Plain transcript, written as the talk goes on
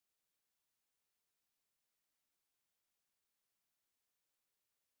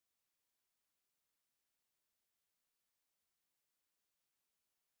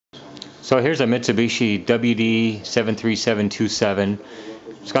So here's a Mitsubishi WD-73727.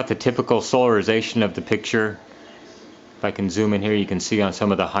 It's got the typical solarization of the picture. If I can zoom in here, you can see on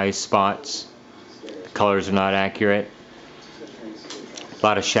some of the high spots, the colors are not accurate. A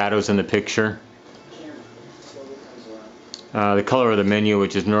lot of shadows in the picture. The color of the menu,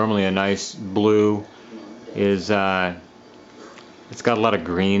 which is normally a nice blue, is it's got a lot of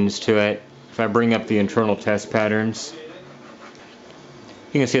greens to it. If I bring up the internal test patterns,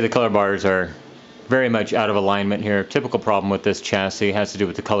 you can see the color bars are very much out of alignment here. Typical problem with this chassis has to do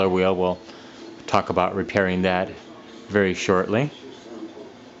with the color wheel. We'll talk about repairing that very shortly.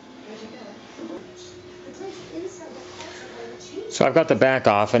 So I've got the back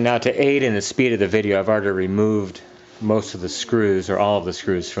off, and now to aid in the speed of the video, I've already removed most of the screws, or all of the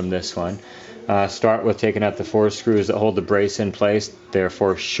screws from this one. Start with taking out the 4 screws that hold the brace in place. They're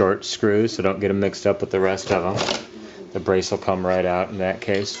 4 short screws, so don't get them mixed up with the rest of them. The brace will come right out in that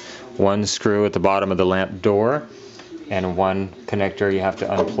case. 1 screw at the bottom of the lamp door, and 1 connector you have to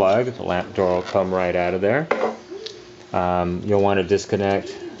unplug. The lamp door will come right out of there. You'll want to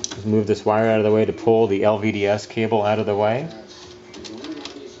disconnect, move this wire out of the way to pull the LVDS cable out of the way.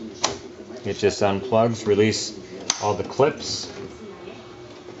 It just unplugs, release all the clips.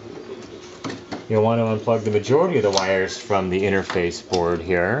 You'll want to unplug the majority of the wires from the interface board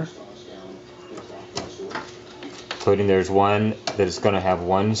here. Including there's one that is going to have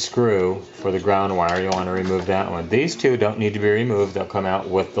 1 screw for the ground wire. You'll want to remove that one. These 2 don't need to be removed. They'll come out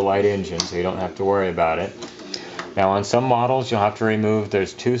with the light engine, so you don't have to worry about it. Now on some models you'll have to remove,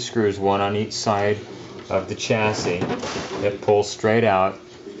 there's 2 screws, 1 on each side of the chassis that pull straight out.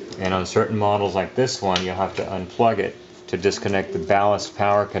 And on certain models like this one, you'll have to unplug it to disconnect the ballast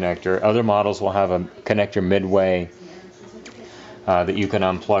power connector. Other models will have a connector midway that you can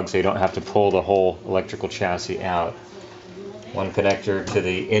unplug, so you don't have to pull the whole electrical chassis out. 1 connector to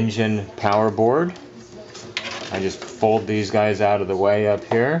the engine power board. I just fold these guys out of the way up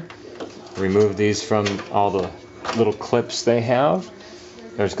here. Remove these from all the little clips they have.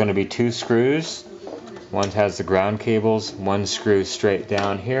 There's going to be 2 screws. One has the ground cables, 1 screw straight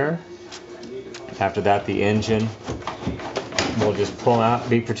down here. After that, the engine we'll just pull out.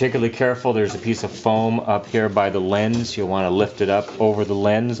 Be particularly careful. There's a piece of foam up here by the lens. You'll want to lift it up over the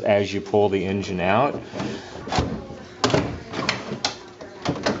lens as you pull the engine out.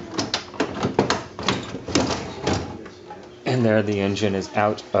 And there the engine is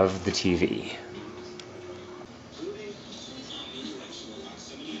out of the TV.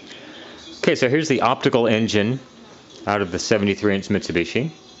 Okay, so here's the optical engine out of the 73-inch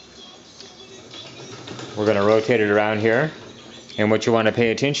Mitsubishi. We're going to rotate it around here. And what you want to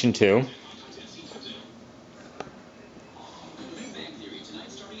pay attention to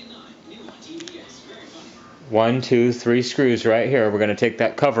one, 2, 3 screws right here. We're going to take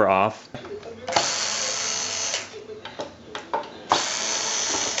that cover off.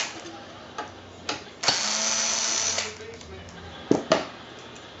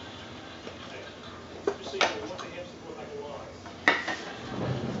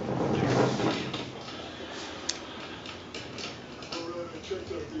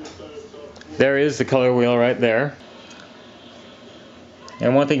 There is the color wheel right there.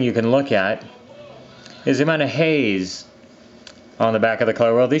 And one thing you can look at is the amount of haze on the back of the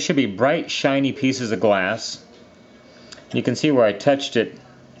color wheel. These should be bright, shiny pieces of glass. You can see where I touched it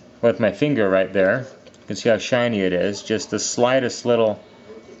with my finger right there. You can see how shiny it is. Just the slightest little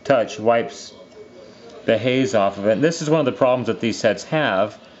touch wipes the haze off of it. And this is one of the problems that these sets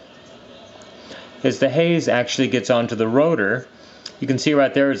have, is the haze actually gets onto the rotor. You can see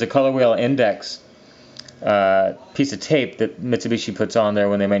right there is a color wheel index piece of tape that Mitsubishi puts on there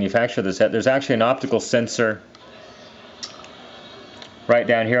when they manufacture the set. There's actually an optical sensor right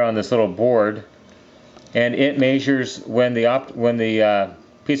down here on this little board, and it measures when the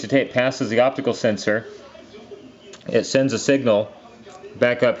piece of tape passes the optical sensor. It sends a signal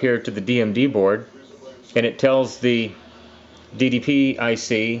back up here to the DMD board, and it tells the DDP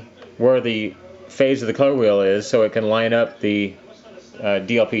IC where the phase of the color wheel is, so it can line up the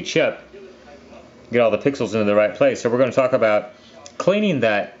DLP chip, get all the pixels into the right place. So we're going to talk about cleaning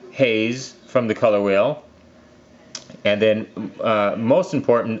that haze from the color wheel, and then most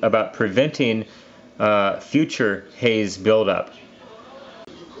important, about preventing future haze buildup.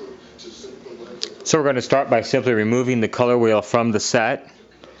 So we're going to start by simply removing the color wheel from the set.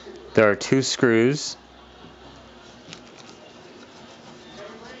 There are 2 screws.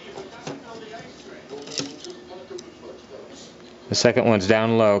 The second one's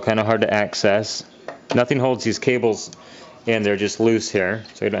down low, kind of hard to access. Nothing holds these cables in, they're just loose here,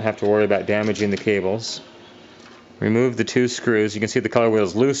 so you don't have to worry about damaging the cables. remove the 2 screws. You can see the color wheel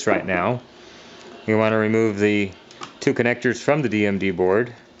is loose right now. You want to remove the 2 connectors from the DMD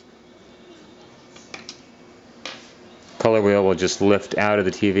board. Color wheel will just lift out of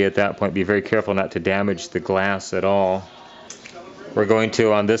the TV at that point. Be very careful not to damage the glass at all. We're going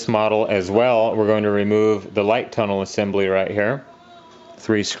to, on this model as well, we're going to remove the light tunnel assembly right here.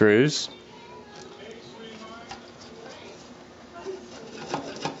 3 screws.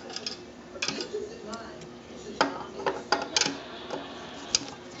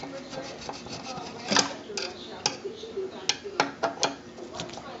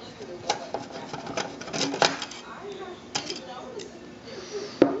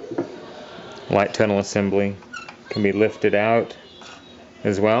 Light tunnel assembly can be lifted out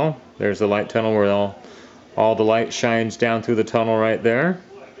as well. There's the light tunnel where all the light shines down through the tunnel right there.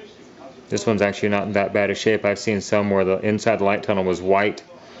 This one's actually not in that bad a shape. I've seen some where the inside the light tunnel was white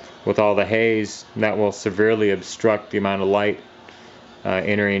with all the haze. That will severely obstruct the amount of light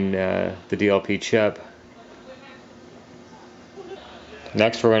entering the DLP chip.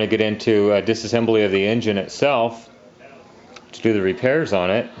 Next, we're going to get into disassembly of the engine itself to do the repairs on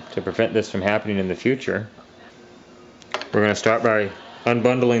it to prevent this from happening in the future. We're going to start by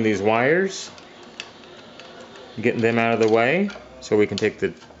unbundling these wires, getting them out of the way so we can take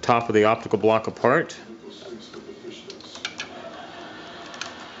the top of the optical block apart.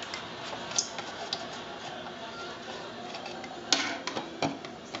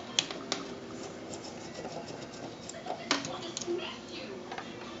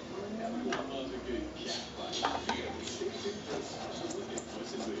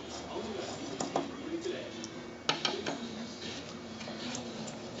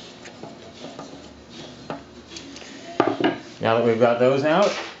 Now that we've got those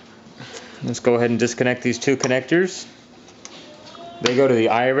out, let's go ahead and disconnect these 2 connectors. They go to the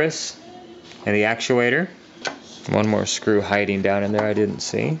iris and the actuator. One more screw hiding down in there I didn't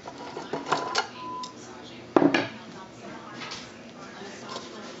see.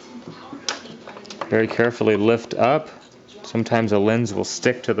 Very carefully lift up. Sometimes a lens will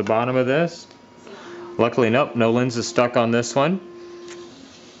stick to the bottom of this. Luckily, nope, no lens is stuck on this one.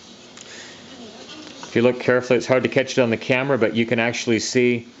 If you look carefully, it's hard to catch it on the camera, but you can actually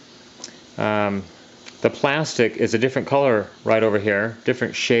see the plastic is a different color right over here,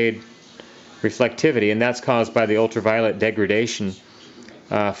 different shade reflectivity, and that's caused by the ultraviolet degradation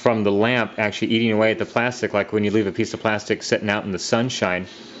from the lamp actually eating away at the plastic, like when you leave a piece of plastic sitting out in the sunshine.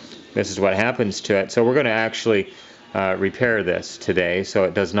 This is what happens to it. So we're going to actually repair this today so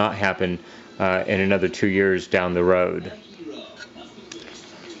it does not happen in another 2 years down the road.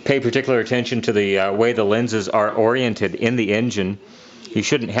 Pay particular attention to the way the lenses are oriented in the engine. You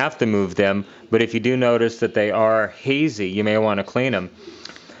shouldn't have to move them, but if you do notice that they are hazy, you may want to clean them.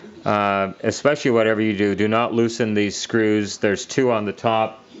 Especially whatever you do not loosen these screws. There's 2 on the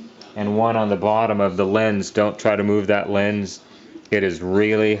top and 1 on the bottom of the lens. Don't try to move that lens. It is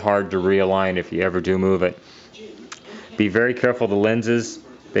really hard to realign if you ever do move it. Be very careful of the lenses.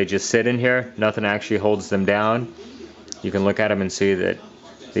 They just sit in here. Nothing actually holds them down. You can look at them and see that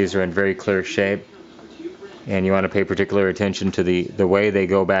these are in very clear shape, and you want to pay particular attention to the way they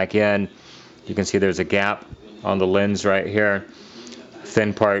go back in. You can see there's a gap on the lens right here.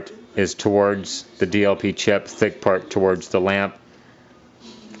 Thin part is towards the DLP chip, thick part towards the lamp.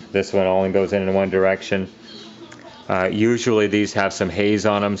 This one only goes in one direction. Usually these have some haze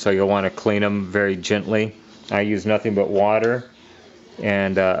on them, so you'll want to clean them very gently. I use nothing but water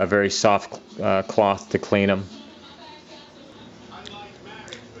and a very soft cloth to clean them.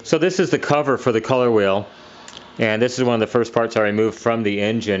 So this is the cover for the color wheel, and this is one of the first parts I removed from the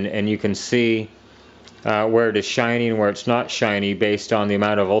engine, and you can see where it is shiny and where it's not shiny based on the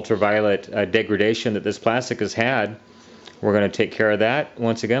amount of ultraviolet degradation that this plastic has had. We're going to take care of that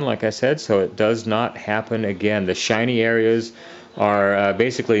once again, like I said, so it does not happen again. The shiny areas are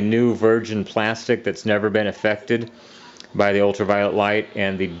basically new virgin plastic that's never been affected by the ultraviolet light,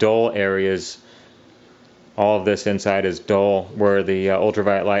 and the dull areas, all of this inside is dull, where the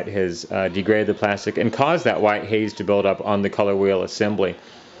ultraviolet light has degraded the plastic and caused that white haze to build up on the color wheel assembly.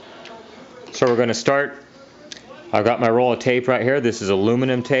 So we're going to start. I've got my roll of tape right here. This is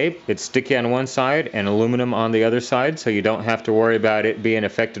aluminum tape. It's sticky on one side and aluminum on the other side, so you don't have to worry about it being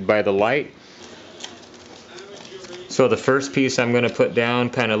affected by the light. So the first piece I'm going to put down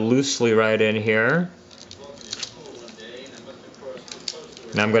kind of loosely right in here.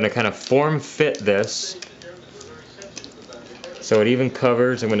 And I'm going to kind of form fit this so it even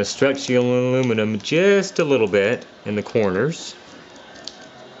covers. I'm going to stretch the aluminum just a little bit in the corners.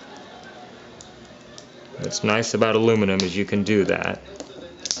 What's nice about aluminum is you can do that.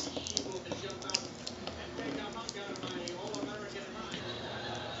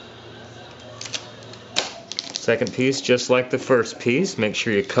 second piece just like the first piece. Make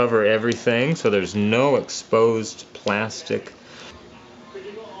sure you cover everything so there's no exposed plastic.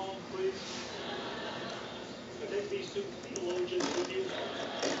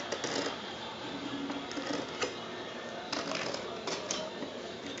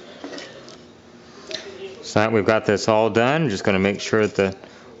 So now we've got this all done. I'm just going to make sure that the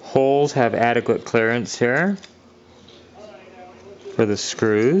holes have adequate clearance here for the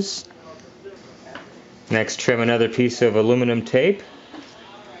screws. Next, trim another piece of aluminum tape,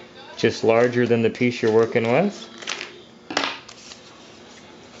 just larger than the piece you're working with.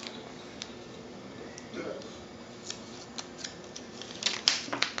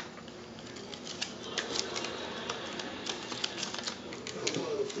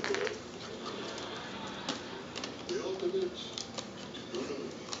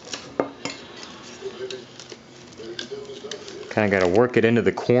 Kind of got to work it into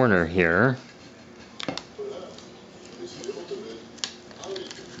the corner here.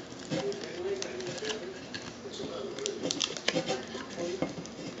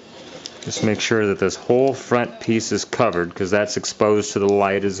 Just make sure that this whole front piece is covered because that's exposed to the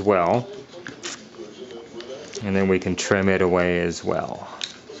light as well. And then we can trim it away as well.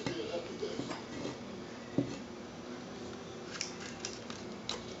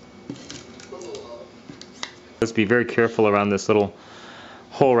 Let's be very careful around this little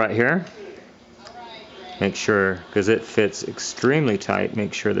hole right here. Make sure, because it fits extremely tight,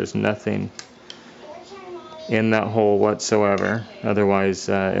 make sure there's nothing in that hole whatsoever. Otherwise,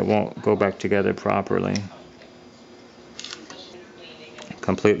 it won't go back together properly.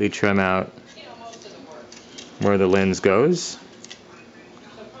 Completely trim out where the lens goes.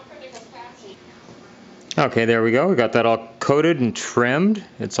 Okay, there we go. We got that all coated and trimmed.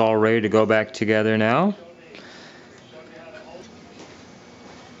 It's all ready to go back together now.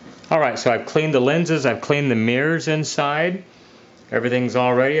 Alright, so I've cleaned the lenses, I've cleaned the mirrors inside. Everything's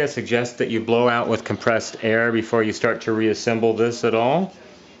all ready. I suggest that you blow out with compressed air before you start to reassemble this at all.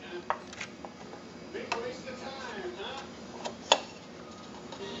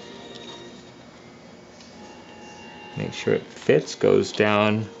 Make sure it fits, goes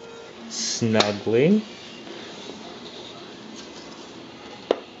down snugly.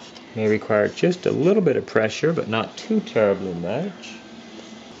 May require just a little bit of pressure, but not too terribly much.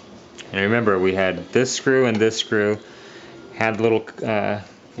 And remember, we had this screw and this screw had little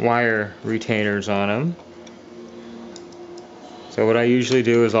wire retainers on them. So what I usually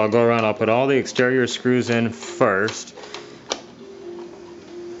do is I'll go around, I'll put all the exterior screws in first.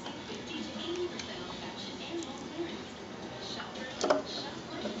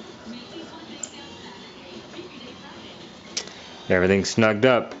 Everything's snugged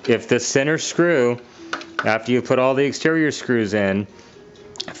up. If the center screw, after you put all the exterior screws in,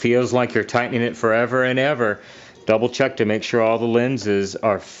 feels like you're tightening it forever and ever, double check to make sure all the lenses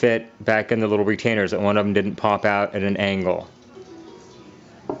are fit back in the little retainers, that one of them didn't pop out at an angle.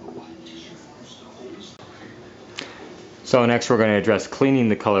 So next we're going to address cleaning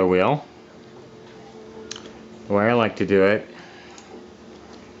the color wheel. The way I like to do it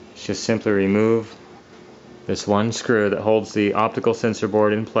is just simply remove this one screw that holds the optical sensor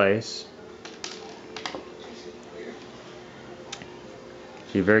board in place.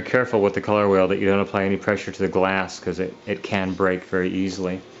 Be very careful with the color wheel that you don't apply any pressure to the glass because it can break very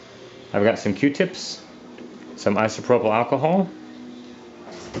easily. I've got some Q-tips, some isopropyl alcohol.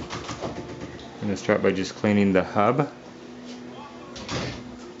 I'm going to start by just cleaning the hub.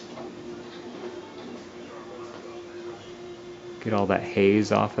 Get all that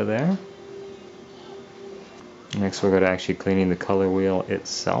haze off of there. Next we'll go to actually cleaning the color wheel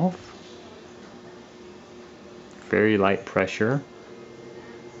itself. Very light pressure.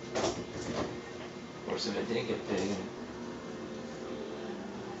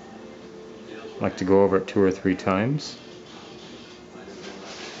 I like to go over it 2 or 3 times.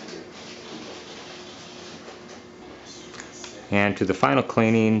 And to do the final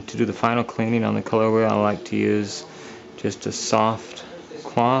cleaning on the color wheel, I like to use just a soft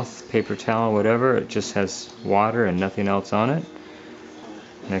cloth, paper towel, whatever. It just has water and nothing else on it.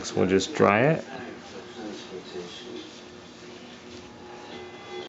 Next we'll just dry it.